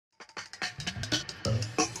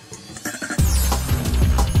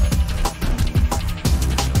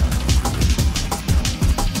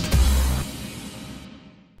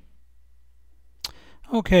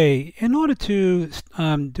Okay, in order to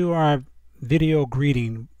do our video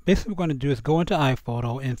greeting, basically what we're going to do is go into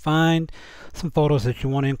iPhoto and find some photos that you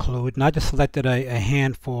want to include. And I just selected a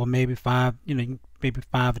handful, maybe five, maybe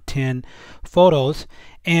 5 or 10 photos.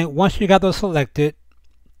 And once you got those selected,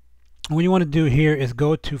 what you want to do here is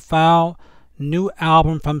go to File, New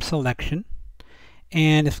Album from Selection.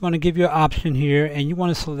 And it's going to give you an option here, and you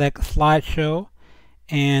want to select Slideshow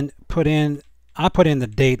and I'll put in the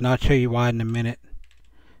date, and I'll show you why in a minute.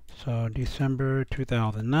 So December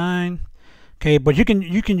 2009. Okay, but you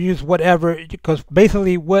can use whatever, because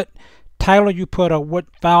basically what title you put or what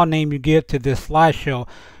file name you give to this slideshow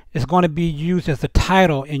is going to be used as the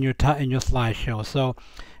title in your slideshow. So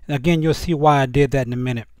again, you'll see why I did that in a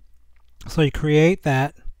minute. So you create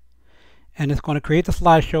that, and it's going to create the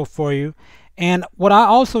slideshow for you. And what I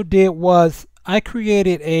also did was I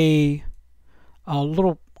created a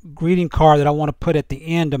little greeting card that I want to put at the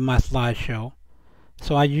end of my slideshow.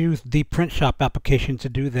 So I used the Print Shop application to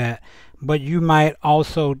do that, but you might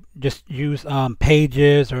also just use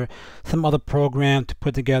Pages or some other program to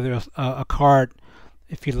put together a card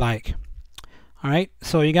if you like. Alright,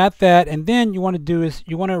 so you got that, and then you want to do is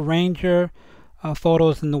you want to arrange your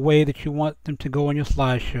photos in the way that you want them to go in your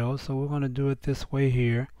slideshow. So we're going to do it this way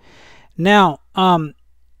here. Now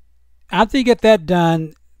after you get that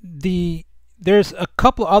done, there's a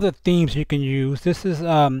couple other themes you can use. This is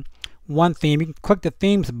one theme. You can click the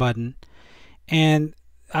themes button, and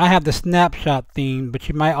I have the snapshot theme, but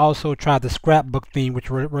you might also try the scrapbook theme, which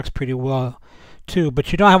works pretty well too,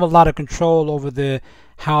 but you don't have a lot of control over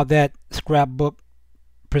how that scrapbook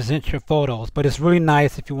presents your photos, but it's really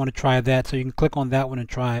nice if you want to try that, so you can click on that one and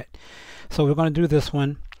try it. So we're going to do this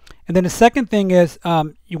one, and then the second thing is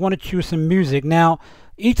you want to choose some music. Now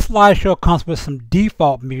each slideshow comes with some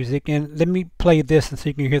default music, and let me play this and so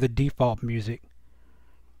you can hear the default music.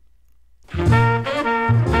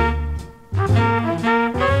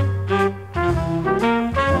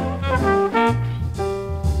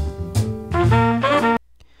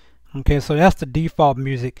 Okay, so that's the default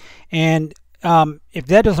music, and if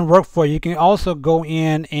that doesn't work for you, you can also go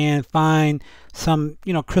in and find some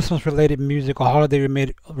Christmas related music or holiday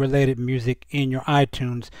related music in your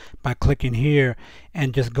iTunes by clicking here,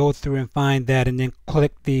 and just go through and find that, and then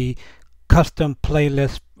click the custom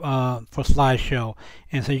playlist for slideshow,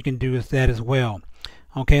 and so you can do that as well.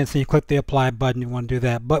 Okay, and so you click the apply button, you want to do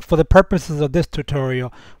that, but for the purposes of this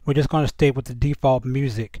tutorial we're just going to stay with the default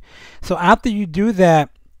music. So after you do that,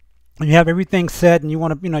 and you have everything set, and you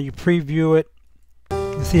want to you preview it,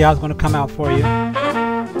 you see how it's going to come out for you.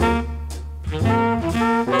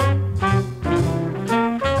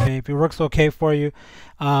 Okay, if it works okay for you,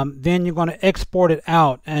 then you're going to export it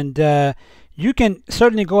out, and you can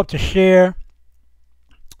certainly go up to share.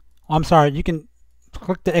 I'm sorry, you can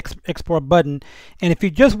click the export button, and if you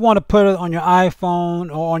just want to put it on your iPhone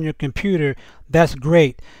or on your computer, that's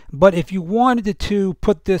great. But if you wanted to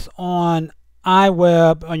put this on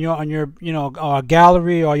iWeb, on your or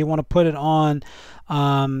gallery, or you want to put it on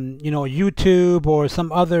YouTube or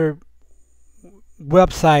some other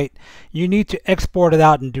website, you need to export it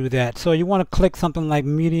out and do that. So you want to click something like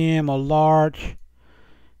medium or large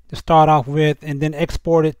to start off with, and then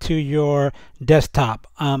export it to your desktop.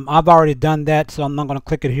 I've already done that, so I'm not going to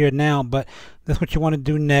click it here now, but that's what you want to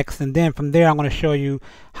do next, and then from there I'm going to show you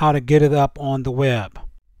how to get it up on the web.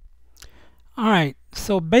 Alright,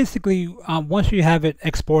 so basically once you have it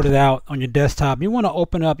exported out on your desktop, you want to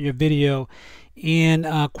open up your video in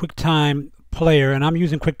QuickTime Player, and I'm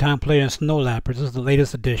using QuickTime Player and Snow Leopard. This is the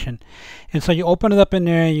latest edition, and so you open it up in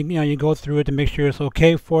there, and you go through it to make sure it's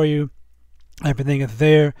okay for you. Everything is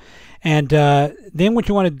there, and then what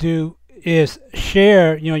you want to do is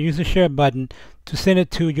share, use the share button to send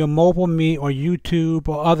it to your MobileMe or YouTube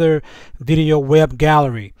or other video web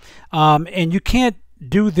gallery. And you can't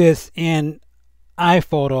do this in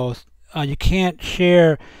iPhotos. You can't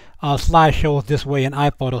share slideshows this way in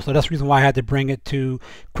iPhoto, so that's the reason why I had to bring it to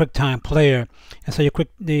QuickTime Player. And so you click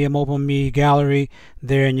the MobileMe gallery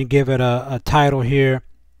there, and you give it a title here,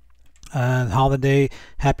 holiday,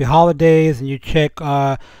 happy holidays, and you check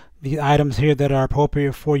the items here that are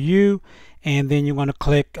appropriate for you, and then you want to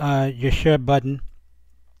click your share button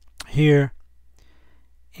here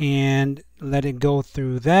and let it go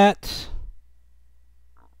through that.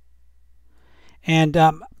 And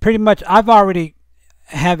pretty much I've already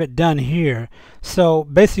have it done here, so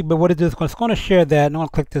basically, but what it is, it's going to share that, and I'm going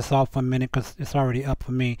to click this off for a minute because it's already up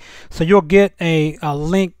for me. So you'll get a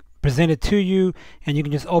link presented to you, and you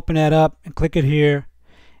can just open that up and click it here,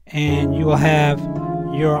 and you will have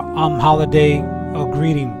your holiday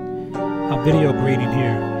greeting, video greeting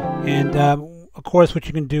here. And of course, what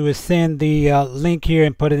you can do is send the link here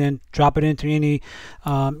and put it in, drop it into any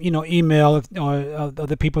email or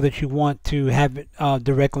the people that you want to have it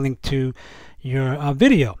direct link to your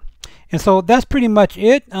video. And so that's pretty much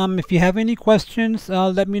it. If you have any questions,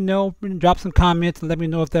 let me know, drop some comments and let me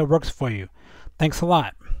know if that works for you. Thanks a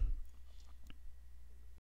lot.